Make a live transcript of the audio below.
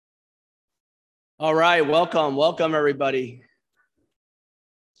All right, welcome everybody.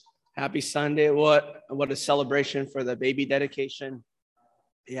 Happy Sunday. What a celebration for the baby dedication.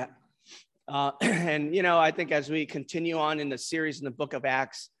 Yeah. And I think as we continue on in the series in the book of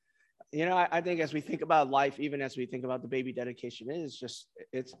Acts, I think as we think about life, even as we think about the baby dedication,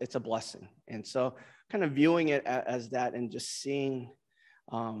 it's a blessing. And so kind of viewing it as that and just seeing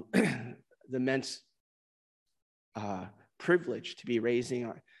the immense privilege to be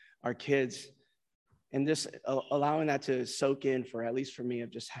raising our kids. And just allowing that to soak in for, at least for me,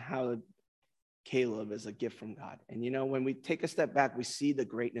 of just how Caleb is a gift from God. And, when we take a step back, we see the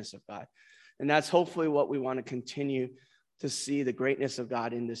greatness of God. And that's hopefully what we want to continue to see, the greatness of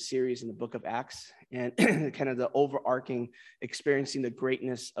God in this series in the book of Acts, and kind of the overarching experiencing the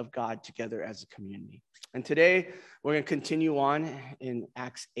greatness of God together as a community. And today we're going to continue on in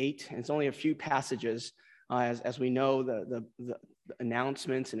Acts 8. And it's only a few passages as we know the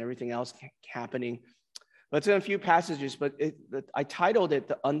announcements and everything else happening. But it's in a few passages, but I titled it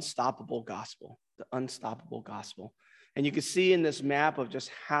The Unstoppable Gospel, The Unstoppable Gospel. And you can see in this map of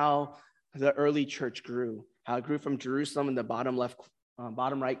just how the early church grew, how it grew from Jerusalem in the bottom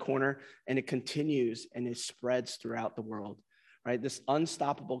right corner, and it continues and it spreads throughout the world, right? This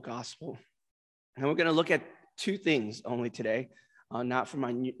unstoppable gospel. And we're going to look at two things only today, not from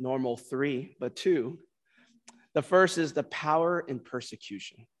my normal three, but two. The first is the power in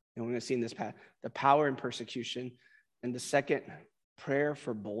persecution. And we're going to see in this path, the power in persecution. And the second, prayer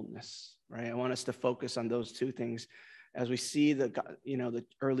for boldness, right? I want us to focus on those two things as we see the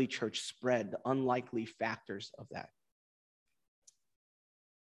early church spread, the unlikely factors of that.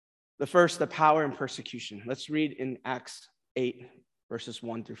 The first, the power in persecution. Let's read in Acts 8, verses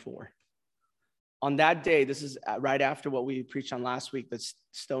 1 through 4. On that day, this is right after what we preached on last week, the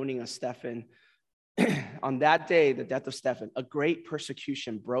stoning of Stephen. On that day, the death of Stephen, a great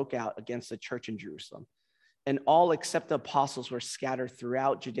persecution broke out against the church in Jerusalem, and all except the apostles were scattered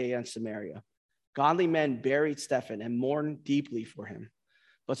throughout Judea and Samaria. Godly men buried Stephen and mourned deeply for him.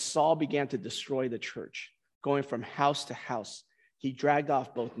 But Saul began to destroy the church, going from house to house. He dragged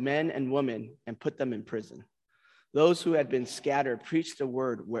off both men and women and put them in prison. Those who had been scattered preached the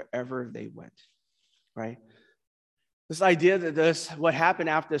word wherever they went, right? This idea that what happened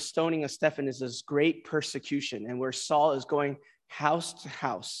after the stoning of Stephen is this great persecution, and where Saul is going house to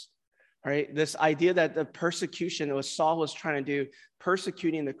house, right? This idea that the persecution, what Saul was trying to do,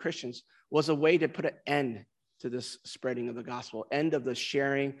 persecuting the Christians, was a way to put an end to this spreading of the gospel, end of the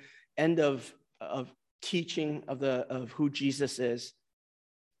sharing, end of teaching of who Jesus is.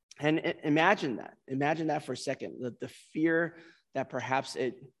 And imagine that for a second, the fear that perhaps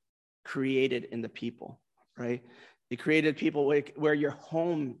it created in the people, right? It created people where your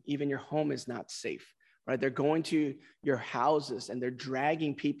home, even your home, is not safe, right? They're going to your houses and they're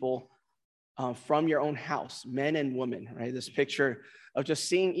dragging people from your own house, men and women, right? This picture of just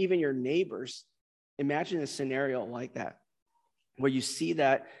seeing even your neighbors. Imagine a scenario like that, where you see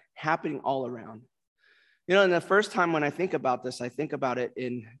that happening all around. And the first time when I think about this, I think about it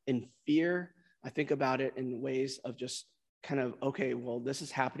in fear. I think about it in ways of just kind of, okay, well, this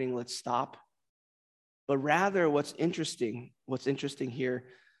is happening, let's stop. But rather, what's interesting here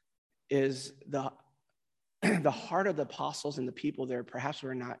is the heart of the apostles and the people there perhaps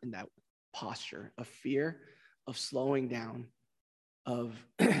were not in that posture of fear, of slowing down, of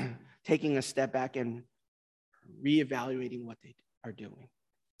taking a step back and reevaluating what they are doing.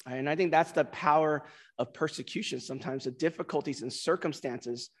 And I think that's the power of persecution. Sometimes the difficulties and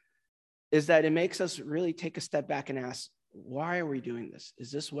circumstances is that it makes us really take a step back and ask, why are we doing this?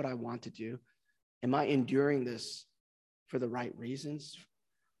 Is this what I want to do? Am I enduring this for the right reasons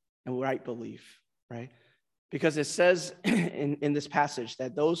and right belief, right? Because it says in this passage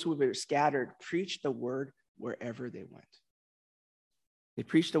that those who were scattered preached the word wherever they went. They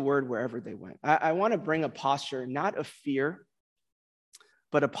preached the word wherever they went. I want to bring a posture, not of fear,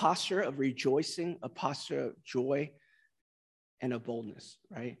 but a posture of rejoicing, a posture of joy, and of boldness,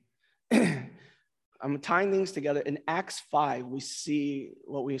 right? I'm tying things together. In Acts 5, we see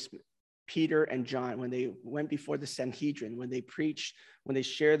Peter and John, when they went before the Sanhedrin, when they preached, when they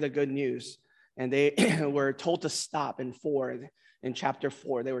shared the good news, and they were told to stop in chapter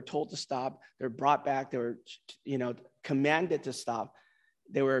 4, they were told to stop. They were brought back. They were, commanded to stop.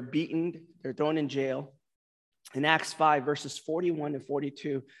 They were beaten. They're thrown in jail. In Acts 5, verses 41 and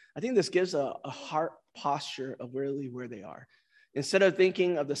 42, I think this gives a heart posture of really where they are. Instead of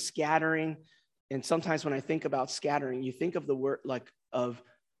thinking of the scattering, and sometimes when I think about scattering, you think of the word of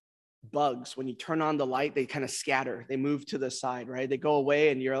bugs. When you turn on the light, they kind of scatter. They move to the side, right? They go away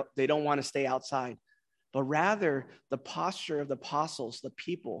and they don't want to stay outside. But rather, the posture of the apostles, the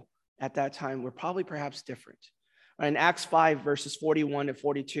people, at that time were probably perhaps different. In Acts 5, verses 41 to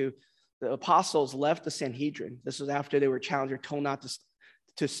 42, the apostles left the Sanhedrin. This was after they were challenged or told not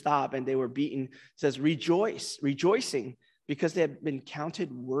to stop, and they were beaten. It says, rejoicing, because they had been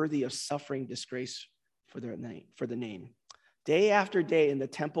counted worthy of suffering disgrace for the name. Day after day in the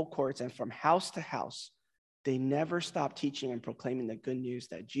temple courts and from house to house, they never stopped teaching and proclaiming the good news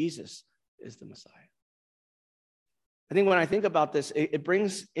that Jesus is the Messiah. I think when I think about this, it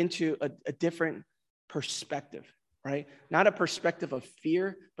brings into a different perspective, right? Not a perspective of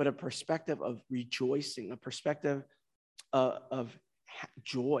fear, but a perspective of rejoicing, a perspective of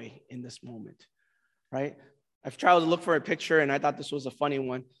joy in this moment, right? I've tried to look for a picture, and I thought this was a funny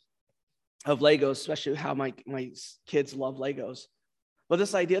one of Legos, especially how my kids love Legos. But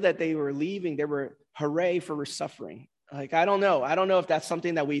this idea that they were leaving, they were hooray for suffering. Like, I don't know if that's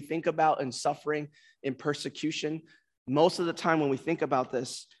something that we think about in suffering, in persecution. Most of the time when we think about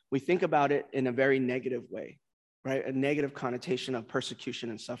this, we think about it in a very negative way, right? A negative connotation of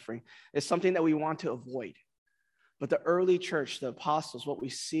persecution and suffering. It's something that we want to avoid. But the early church, the apostles, what we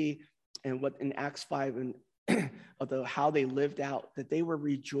see and what in Acts 5 and of how they lived out, that they were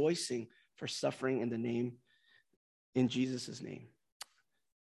rejoicing for suffering in Jesus' name.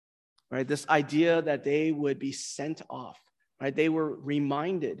 Right? This idea that they would be sent off, right? They were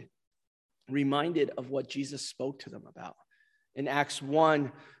reminded of what Jesus spoke to them about. In Acts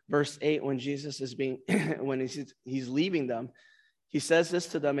 1, verse 8, when Jesus is when he's leaving them, he says this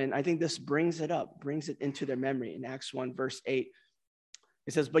to them, and I think this brings it into their memory. In Acts 1, verse 8,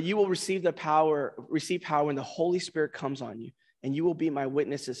 it says, but you will receive power when the Holy Spirit comes on you, and you will be my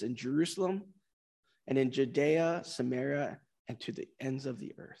witnesses in Jerusalem and in Judea, Samaria, and to the ends of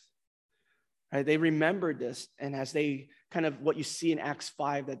the earth. Right? They remembered this, and as they kind of what you see in Acts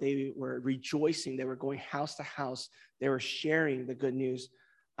 5, that they were rejoicing, they were going house to house, they were sharing the good news.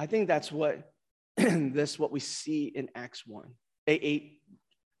 I think that's what we see in Acts 8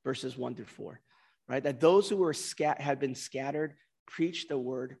 verses 1 through 4, right? That those who were had been scattered preached the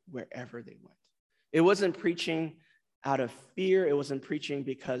word wherever they went. It wasn't preaching out of fear. It wasn't preaching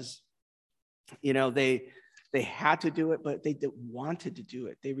because, they had to do it, but they wanted to do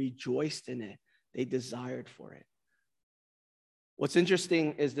it. They rejoiced in it. They desired for it. What's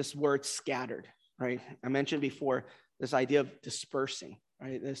interesting is this word scattered, right? I mentioned before this idea of dispersing,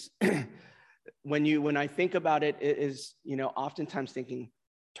 right? This when I think about it, it is, oftentimes thinking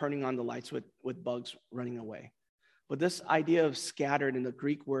turning on the lights with bugs running away. But this idea of scattered in the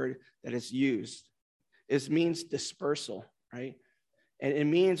Greek word that is used means dispersal, right? And it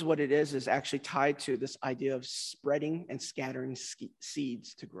means what it is actually tied to this idea of spreading and scattering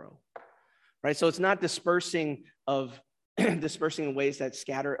seeds to grow, right? So it's not dispersing in ways that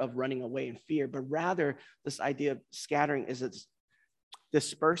scatter of running away in fear, but rather this idea of scattering is it's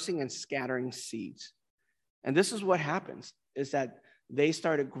dispersing and scattering seeds. And this is what happens, is that they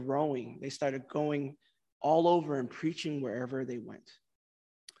started growing. They started going all over and preaching wherever they went.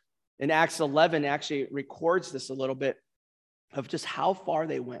 In Acts 11, actually records this a little bit of just how far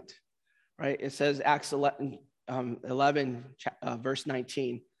they went, right? It says Acts 11, verse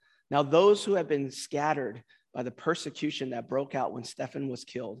 19. Now those who have been scattered by the persecution that broke out when Stephen was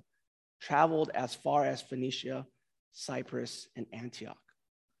killed traveled as far as Phoenicia, Cyprus, and Antioch,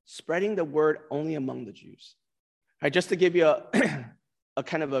 spreading the word only among the Jews. Right, just to give you a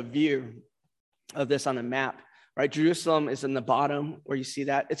kind of a view of this on a map, right? Jerusalem is in the bottom where you see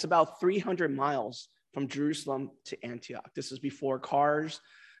that. It's about 300 miles from Jerusalem to Antioch. This is before cars,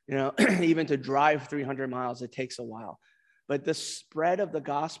 even to drive 300 miles, it takes a while. But the spread of the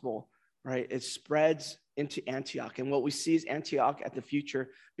gospel, right, it spreads into Antioch. And what we see is Antioch at the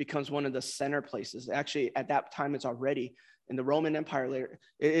future becomes one of the center places. Actually, at that time, it's already in the Roman Empire later.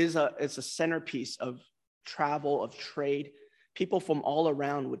 It's a centerpiece of travel, of trade. People from all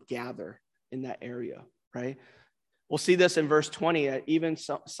around would gather in that area, right? We'll see this in verse 20, even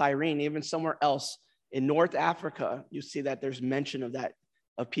Cyrene, even somewhere else in North Africa, you see that there's mention of that,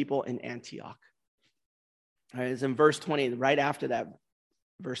 of people in Antioch. All right, it's in verse 20, right after that,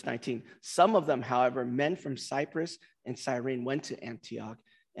 verse 19. Some of them, however, men from Cyprus and Cyrene went to Antioch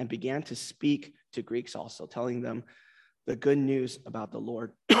and began to speak to Greeks also, telling them the good news about the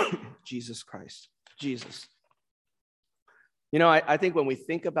Lord Jesus Christ. Jesus. I think when we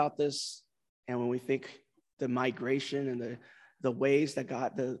think about this and when we think the migration and the ways that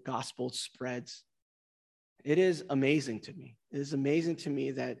the gospel spreads, it is amazing to me. It is amazing to me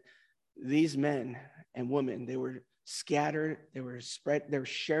that these men and women, they were scattered, they were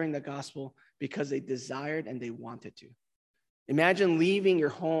sharing the gospel because they desired and they wanted to. Imagine leaving your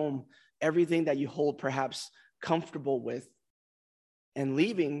home, everything that you hold perhaps comfortable with, and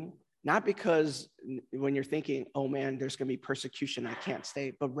leaving Not because when you're thinking, oh man, there's going to be persecution, I can't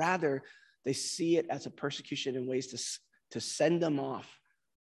stay, but rather they see it as a persecution in ways to send them off,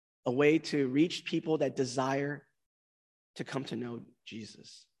 a way to reach people that desire to come to know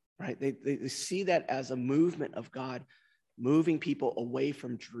Jesus, right? They see that as a movement of God, moving people away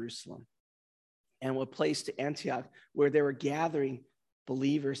from Jerusalem and a place to Antioch where they were gathering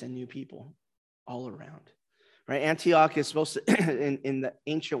believers and new people all around. Right? Antioch is supposed to, in the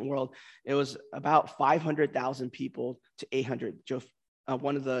ancient world, it was about 500,000 people to 800.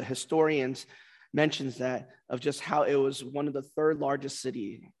 One of the historians mentions that of just how it was one of the third largest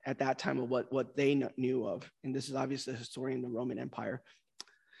city at that time of what they knew of. And this is obviously a historian of the Roman Empire.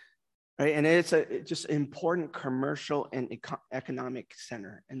 Right? And it's just an important commercial and economic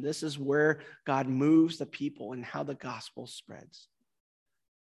center. And this is where God moves the people and how the gospel spreads.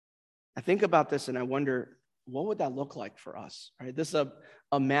 I think about this and I wonder, what would that look like for us? Right? This is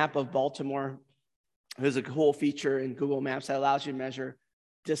a map of Baltimore. There's a cool feature in Google Maps that allows you to measure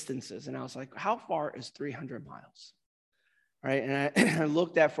distances. And I was like, how far is 300 miles? Right? And I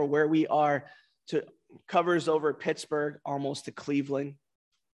looked at for where we are covers over Pittsburgh, almost to Cleveland.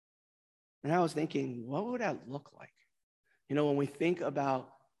 And I was thinking, what would that look like? You know, when we think about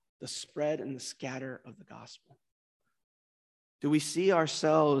the spread and the scatter of the gospel, do we see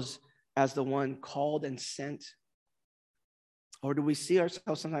ourselves as the one called and sent? Or do we see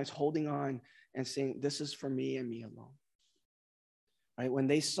ourselves sometimes holding on and saying, this is for me and me alone? Right? When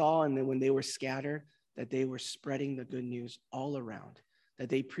they saw and then when they were scattered, that they were spreading the good news all around, that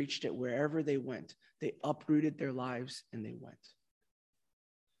they preached it wherever they went. They uprooted their lives and they went.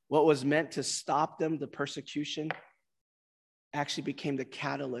 What was meant to stop them, the persecution, actually became the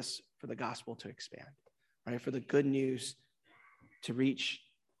catalyst for the gospel to expand, right? For the good news to reach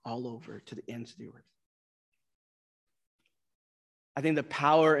all over to the ends of the earth. I think the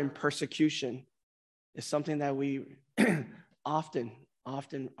power in persecution is something that we often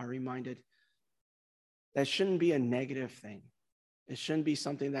are reminded that shouldn't be a negative thing. It shouldn't be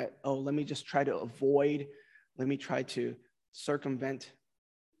something that, oh, let me just try to avoid, let me try to circumvent,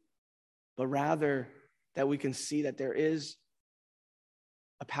 but rather that we can see that there is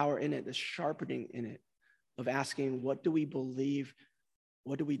a power in it, the sharpening in it of asking, what do we believe?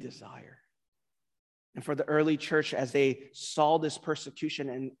 What do we desire? And for the early church, as they saw this persecution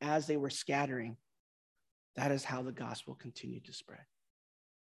and as they were scattering, that is how the gospel continued to spread.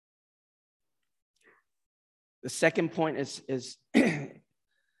 The second point is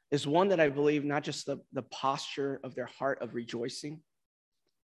one that I believe not just the posture of their heart of rejoicing,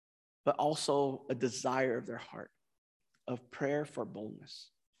 but also a desire of their heart of prayer for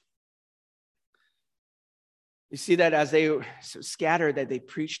boldness. You see that as they scattered, that they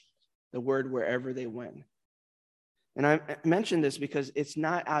preached the word wherever they went. And I mention this because it's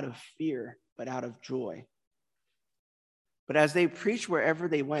not out of fear, but out of joy. But as they preached wherever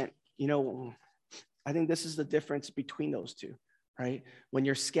they went, you know, I think this is the difference between those two, right? When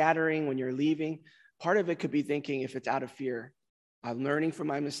you're scattering, when you're leaving, part of it could be thinking, if it's out of fear, I'm learning from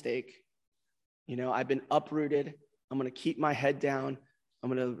my mistake. You know, I've been uprooted. I'm going to keep my head down.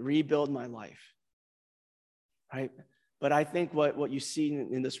 I'm going to rebuild my life, right? But I think what you see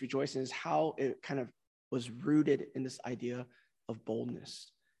in this rejoicing is how it kind of was rooted in this idea of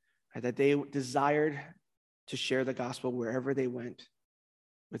boldness, right? That they desired to share the gospel wherever they went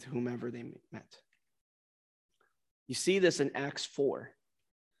with whomever they met. You see this in Acts 4,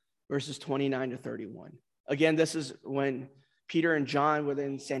 verses 29 to 31. Again, this is when Peter and John were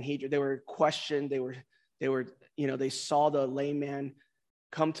in Sanhedrin. They were questioned. They were, you know, they saw the lame man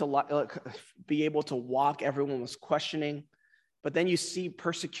come to be able to walk. Everyone was questioning. But then you see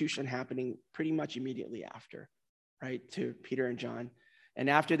persecution happening pretty much immediately after, right, to Peter and John. And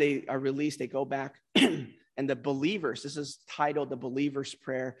after they are released, they go back. And the believers, this is titled the Believer's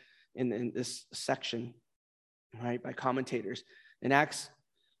Prayer in this section, right, by commentators. In Acts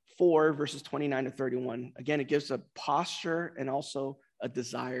 4, verses 29 to 31, again, it gives a posture and also a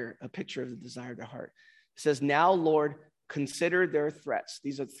desire, a picture of the desire of the heart. It says, now, Lord, consider their threats.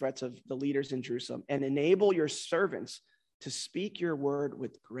 These are threats of the leaders in Jerusalem, and enable your servants to speak your word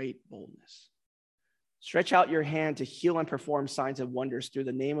with great boldness. Stretch out your hand to heal and perform signs and wonders through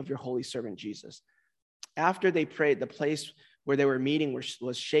the name of your holy servant, Jesus. After they prayed, the place where they were meeting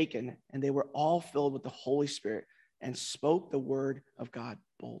was shaken, and they were all filled with the Holy Spirit and spoke the word of God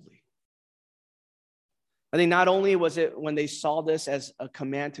boldly. I think not only was it when they saw this as a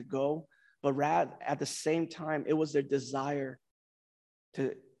command to go, but rather at the same time, it was their desire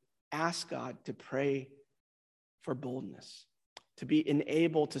to ask God to pray for boldness, to be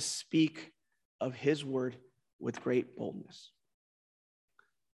enabled to speak of his word with great boldness.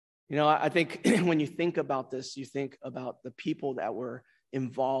 I think when you think about this, you think about the people that were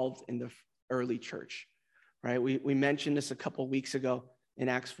involved in the early church, right? We mentioned this a couple of weeks ago in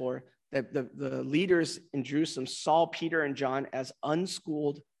Acts 4, that the leaders in Jerusalem saw Peter and John as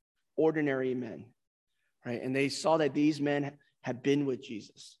unschooled, ordinary men, right? And they saw that these men had been with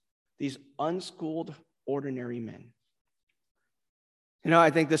Jesus, these unschooled, ordinary men. I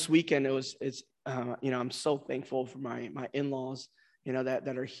think this weekend I'm so thankful for my in-laws,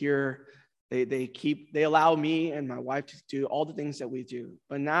 that are here. They allow me and my wife to do all the things that we do.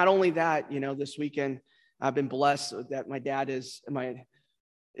 But not only that, this weekend I've been blessed that my dad is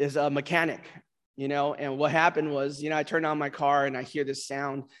a mechanic, and what happened was, I turned on my car and I hear this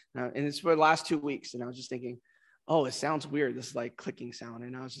sound, and it's for the last 2 weeks. And I was just thinking, oh, it sounds weird. This like clicking sound.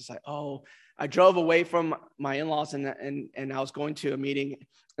 And I was just like, oh, I drove away from my in-laws and I was going to a meeting,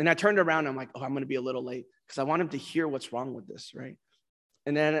 and I turned around and I'm like, oh, I'm going to be a little late because I want him to hear what's wrong with this. Right.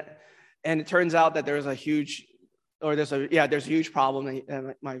 And it turns out that there's a huge problem.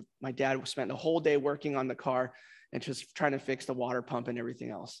 And my dad spent the whole day working on the car and just trying to fix the water pump and everything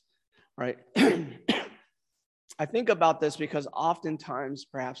else. Right. I think about this because oftentimes,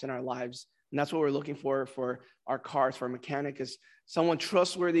 perhaps in our lives, and that's what we're looking for our cars, for a mechanic, is someone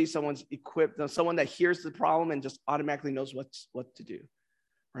trustworthy, someone's equipped, someone that hears the problem and just automatically knows what to do,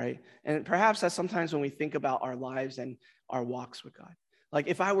 right? And perhaps that's sometimes when we think about our lives and our walks with God. Like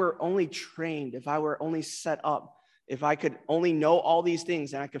if I were only trained, if I were only set up, if I could only know all these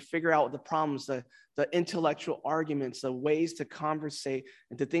things and I could figure out the problems, the intellectual arguments, the ways to conversate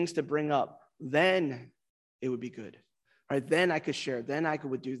and the things to bring up, then it would be good. Right, then I could share. Then I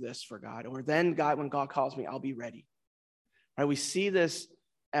would do this for God. Or then God, when God calls me, I'll be ready. Right, we see this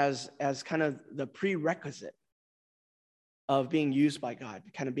as kind of the prerequisite of being used by God,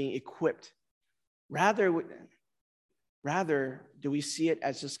 kind of being equipped. Rather do we see it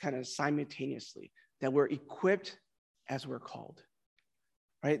as just kind of simultaneously, that we're equipped as we're called.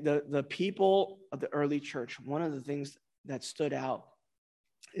 Right, the people of the early church, one of the things that stood out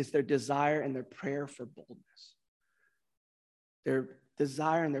is their desire and their prayer for boldness. Their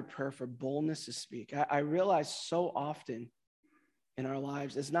desire and their prayer for boldness to speak. I realize so often in our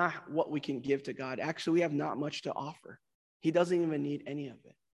lives, it's not what we can give to God. Actually, we have not much to offer. He doesn't even need any of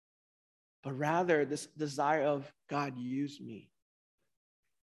it. But rather, this desire of, God, use me.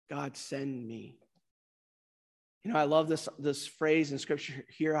 God, send me. I love this phrase in Scripture,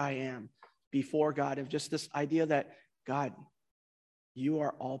 here I am, before God, of just this idea that, God, you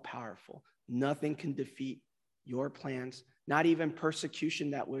are all powerful. Nothing can defeat your plans. Not even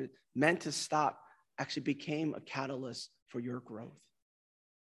persecution that was meant to stop actually became a catalyst for your growth.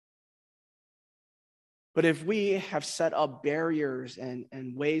 But if we have set up barriers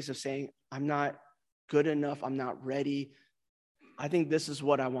and ways of saying, I'm not good enough, I'm not ready, I think this is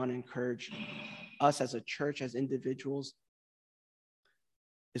what I want to encourage us as a church, as individuals,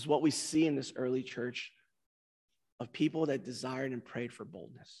 is what we see in this early church of people that desired and prayed for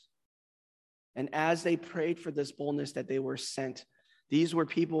boldness. And as they prayed for this boldness that they were sent, these were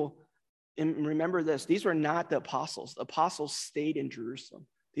people, and remember this, these were not the apostles. The apostles stayed in Jerusalem.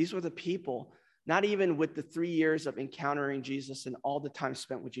 These were the people, not even with the 3 years of encountering Jesus and all the time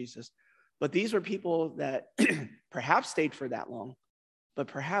spent with Jesus, but these were people that perhaps stayed for that long, but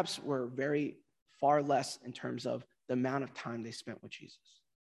perhaps were very far less in terms of the amount of time they spent with Jesus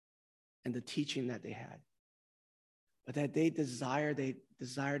and the teaching that they had. But that they desire to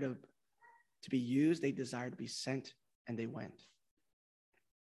be used, they desired to be sent, and they went.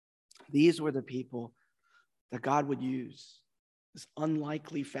 These were the people that God would use, this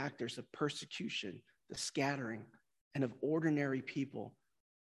unlikely factors of persecution, the scattering, and of ordinary people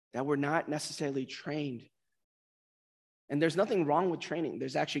that were not necessarily trained. And there's nothing wrong with training.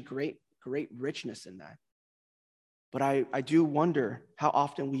 There's actually great richness in that. But I do wonder how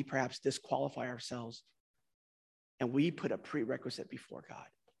often we perhaps disqualify ourselves and we put a prerequisite before God.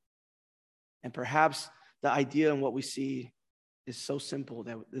 And perhaps the idea and what we see is so simple,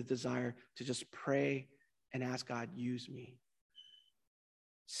 that the desire to just pray and ask God, use me.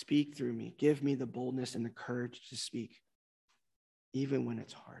 Speak through me. Give me the boldness and the courage to speak, even when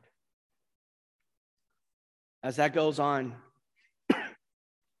it's hard. As that goes on,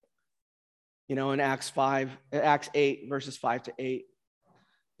 in Acts 8, verses 5 to 8,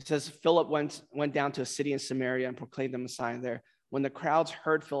 it says, Philip went down to a city in Samaria and proclaimed the Messiah there. When the crowds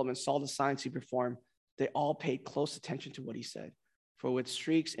heard Philip and saw the signs he performed, they all paid close attention to what he said. For with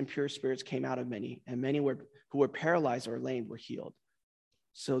shrieks, impure spirits came out of many, and many who were paralyzed or lame were healed.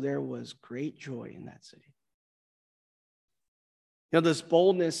 So there was great joy in that city. This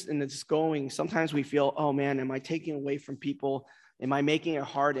boldness and this going, sometimes we feel, oh man, am I taking away from people? Am I making it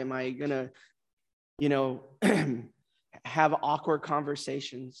hard? Am I going to, you know, have awkward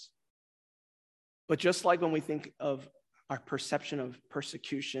conversations? But just like when we think of our perception of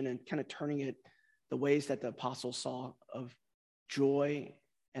persecution and kind of turning it the ways that the apostles saw of joy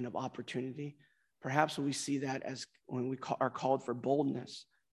and of opportunity, perhaps we see that as when we are called for boldness,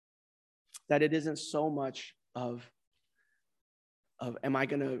 that it isn't so much of am I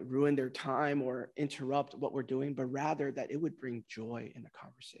going to ruin their time or interrupt what we're doing, but rather that it would bring joy in the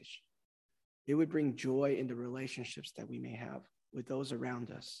conversation. It would bring joy in the relationships that we may have with those around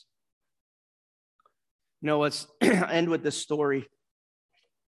us. You know, let's end with this story.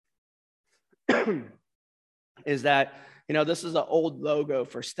 Is that, you know, this is an old logo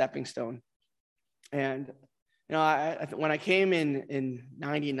for Stepping Stone. And, you know, when I came in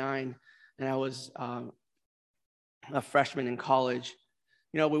 99 and I was a freshman in college,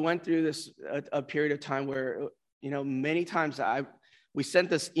 you know, we went through this a period of time where, you know, many times we sent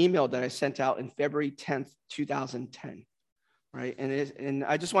this email that I sent out in February 10th, 2010, right? And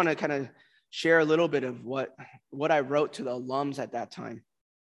I just want to kind of share a little bit of what I wrote to the alums at that time,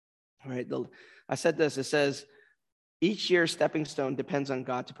 right? I said this, it says, each year Stepping Stone depends on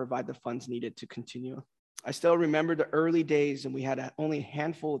God to provide the funds needed to continue. I still remember the early days and we had only a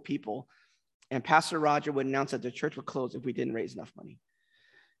handful of people, and Pastor Roger would announce that the church would close if we didn't raise enough money.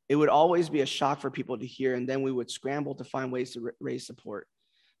 It would always be a shock for people to hear, and then we would scramble to find ways to raise support.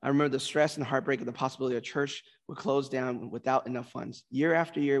 I remember the stress and heartbreak of the possibility a church would close down without enough funds. Year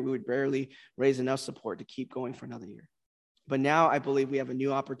after year, we would barely raise enough support to keep going for another year. But now I believe we have a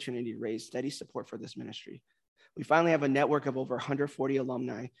new opportunity to raise steady support for this ministry. We finally have a network of over 140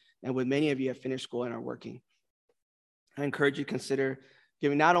 alumni, and with many of you have finished school and are working. I encourage you to consider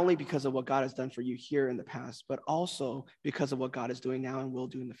giving, not only because of what God has done for you here in the past, but also because of what God is doing now and will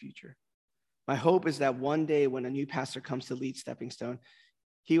do in the future. My hope is that one day when a new pastor comes to lead Stepping Stone,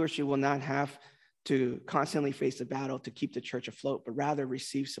 he or she will not have to constantly face a battle to keep the church afloat, but rather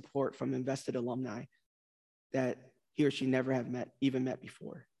receive support from invested alumni that he or she never have even met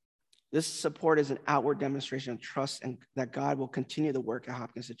before. This support is an outward demonstration of trust and that God will continue the work at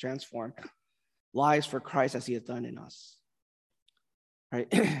Hopkins to transform lives for Christ as he has done in us. Right?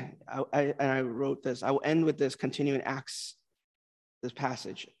 I wrote this. I will end with this, continue in Acts, this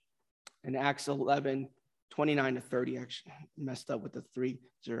passage. In Acts 11, 29 to 30, actually messed up with the 3-0.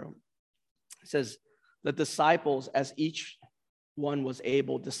 It says, the disciples, as each one was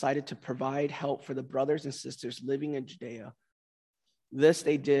able, decided to provide help for the brothers and sisters living in Judea. This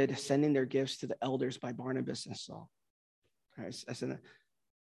they did, sending their gifts to the elders by Barnabas and Saul. Right, I said that.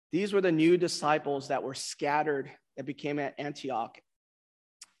 These were the new disciples that were scattered, that became at Antioch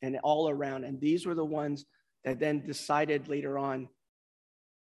and all around. And these were the ones that then decided later on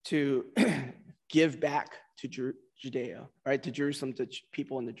to give back to Judea, right? To Jerusalem, to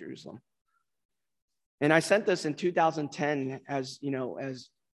people in the Jerusalem. And I sent this in 2010 as, you know, as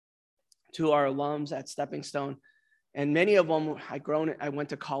to our alums at Stepping Stone. And many of them I went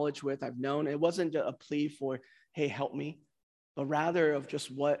to college with, I've known. It wasn't a plea for, hey, help me, but rather of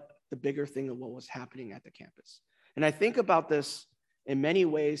just what the bigger thing of what was happening at the campus. And I think about this in many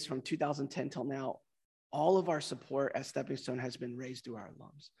ways from 2010 till now. All of our support at Stepping Stone has been raised through our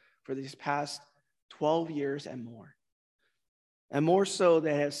alums for these past 12 years and more. And more so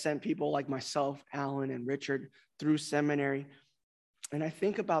that has sent people like myself, Alan, and Richard through seminary. And I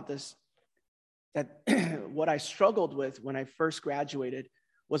think about this, that what I struggled with when I first graduated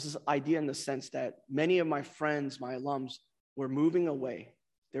was this idea in the sense that many of my friends, my alums, were moving away.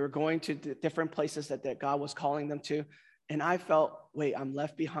 They were going to different places that God was calling them to. And I felt, wait, I'm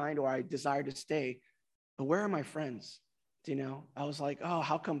left behind, or I desire to stay. But where are my friends? You know, I was like, oh,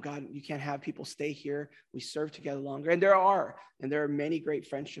 how come, God, you can't have people stay here? We serve together longer. And there are many great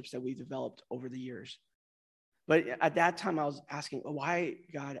friendships that we developed over the years. But at that time, I was asking, why,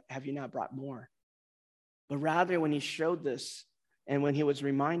 God, have you not brought more? But rather, when he showed this and when he was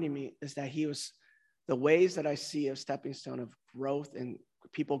reminding me, is that he was, the ways that I see of Stepping Stone of growth and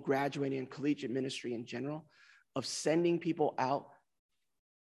people graduating in collegiate ministry in general, of sending people out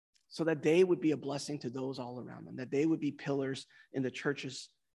so that they would be a blessing to those all around them, that they would be pillars in the churches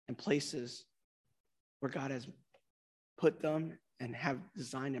and places where God has put them and have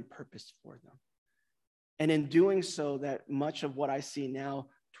designed and purpose for them. And in doing so, that much of what I see now,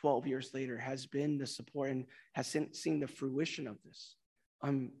 12 years later, has been the support and has seen the fruition of this.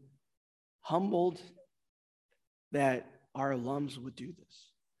 I'm humbled that our alums would do this.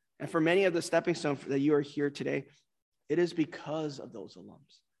 And for many of the Stepping Stone that you are here today, it is because of those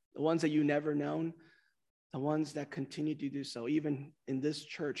alums. The ones that you never known, the ones that continue to do so, even in this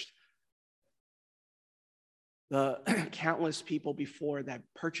church. the countless people before that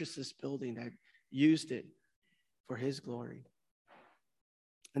purchased this building, that used it for his glory.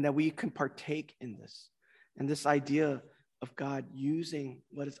 And that we can partake in this. And this idea of God using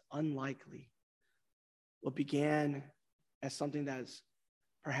what is unlikely, what began as something that is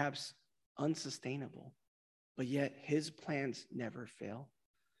perhaps unsustainable, but yet his plans never fail.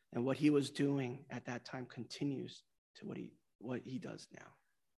 And what he was doing at that time continues to what he does now.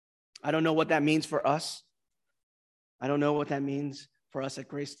 I don't know what that means for us. I don't know what that means for us at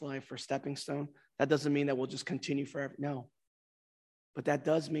Grace to Life, for Stepping Stone. That doesn't mean that we'll just continue forever. No. But that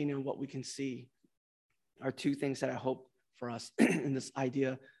does mean in what we can see are two things that I hope for us in this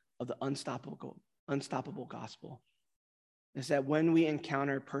idea of the unstoppable gospel. Is that when we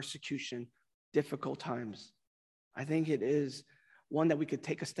encounter persecution, difficult times, I think it is one that we could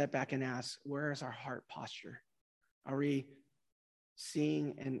take a step back and ask, where is our heart posture? Are we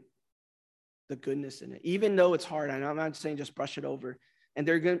seeing and the goodness in it? Even though it's hard, and I'm not saying just brush it over. And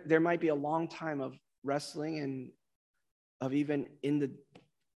there might be a long time of wrestling and of even in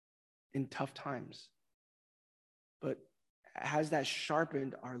tough times. But has that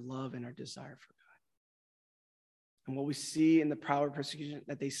sharpened our love and our desire for God? And what we see in the power of persecution,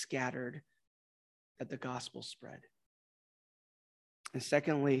 that they scattered, that the gospel spread. And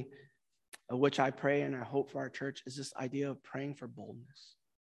secondly, which I pray and I hope for our church, is this idea of praying for boldness.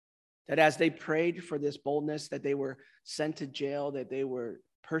 That as they prayed for this boldness, that they were sent to jail, that they were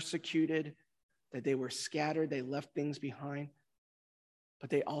persecuted, that they were scattered, they left things behind, but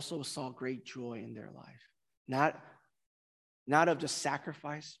they also saw great joy in their life. Not of just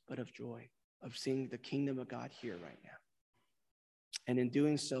sacrifice, but of joy, of seeing the kingdom of God here right now. And in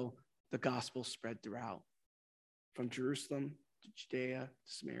doing so, the gospel spread throughout, from Jerusalem to Judea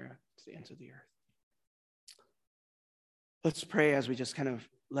to Samaria to the ends of the earth. Let's pray as we just kind of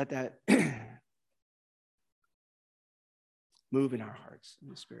let that move in our hearts in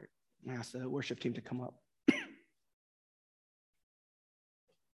the Spirit. I ask the worship team to come up.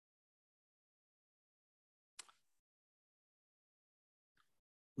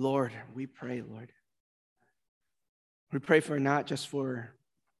 Lord, we pray, Lord. We pray for not just for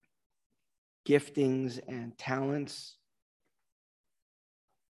giftings and talents,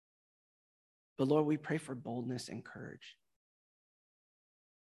 but Lord, we pray for boldness and courage.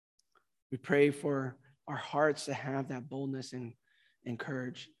 We pray for our hearts to have that boldness and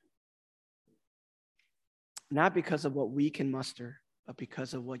courage, not because of what we can muster, but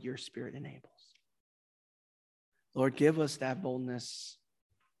because of what your Spirit enables. Lord, give us that boldness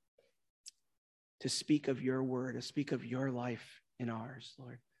to speak of your word, to speak of your life in ours,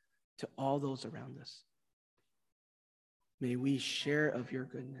 Lord, to all those around us. May we share of your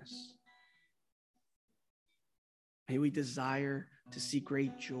goodness. May we desire to see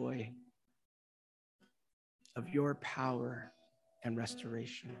great joy of your power and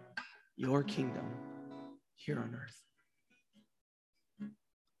restoration, your kingdom here on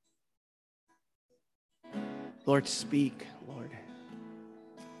earth. Lord, speak, Lord.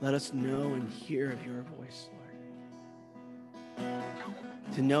 Let us know and hear of your voice, Lord.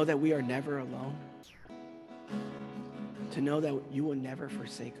 To know that we are never alone. To know that you will never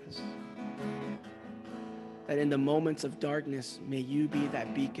forsake us. That in the moments of darkness, may you be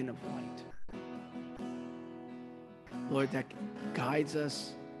that beacon of light. Lord, that guides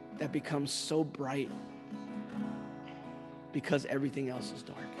us, that becomes so bright because everything else is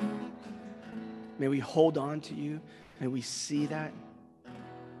dark. May we hold on to you. May we see that.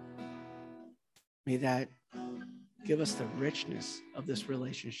 May that give us the richness of this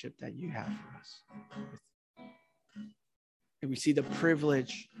relationship that you have for us. May we see the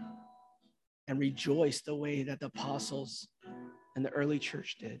privilege and rejoice the way that the apostles and the early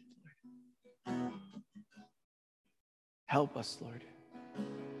church did. Help us, Lord,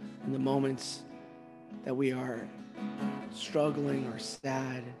 in the moments that we are struggling or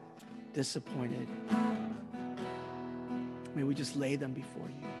sad, disappointed. May we just lay them before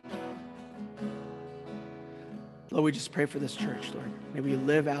you. Lord, we just pray for this church, Lord. May we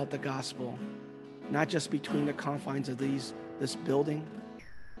live out the gospel, not just between the confines of this building,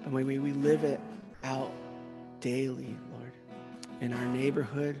 but may we live it out daily, Lord, in our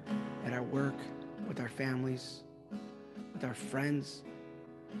neighborhood, at our work, with our families, with our friends,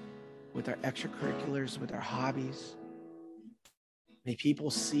 with our extracurriculars, with our hobbies. May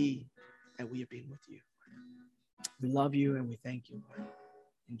people see that we have been with you. We love you and we thank you, Lord.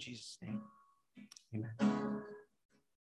 In Jesus' name, amen.